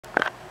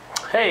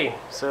Hey,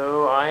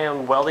 so I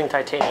am welding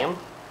titanium.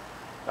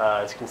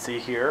 As you can see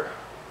here,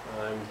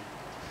 I'm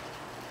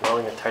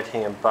welding a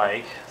titanium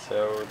bike.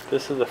 So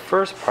this is the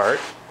first part,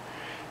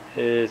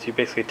 is you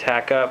basically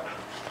tack up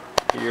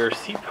your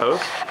seat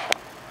post.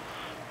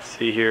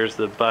 See, here's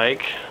the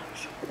bike.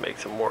 So it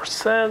makes some more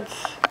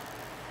sense.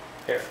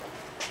 Here,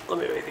 let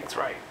me make things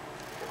right.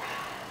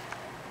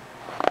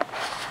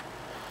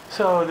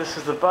 So this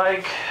is the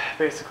bike.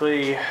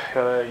 Basically, you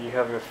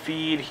have your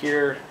feed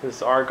here,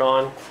 this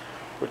argon,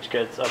 which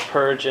gets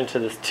purged into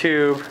this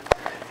tube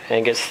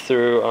and gets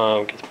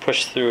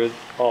pushed through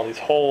all these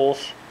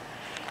holes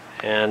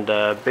and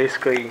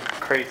basically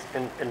creates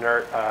an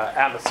inert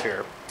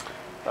atmosphere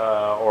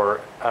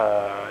or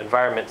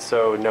environment,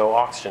 so no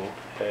oxygen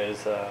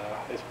is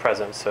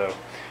present. So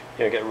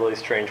you get really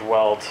strange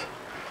welds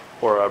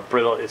or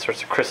brittle. It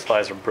starts to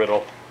crystallize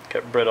or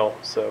get brittle.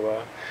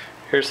 So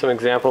here's some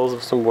examples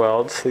of some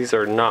welds. These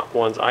are not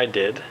ones I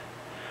did.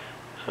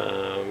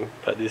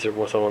 But these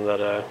are someone that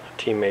a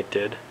teammate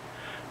did.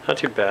 Not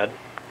too bad.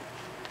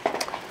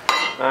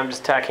 I'm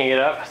just tacking it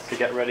up to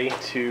get ready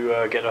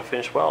to get a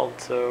finished weld.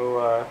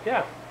 So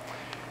yeah,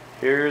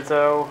 here's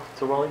the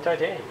welding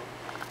titanium.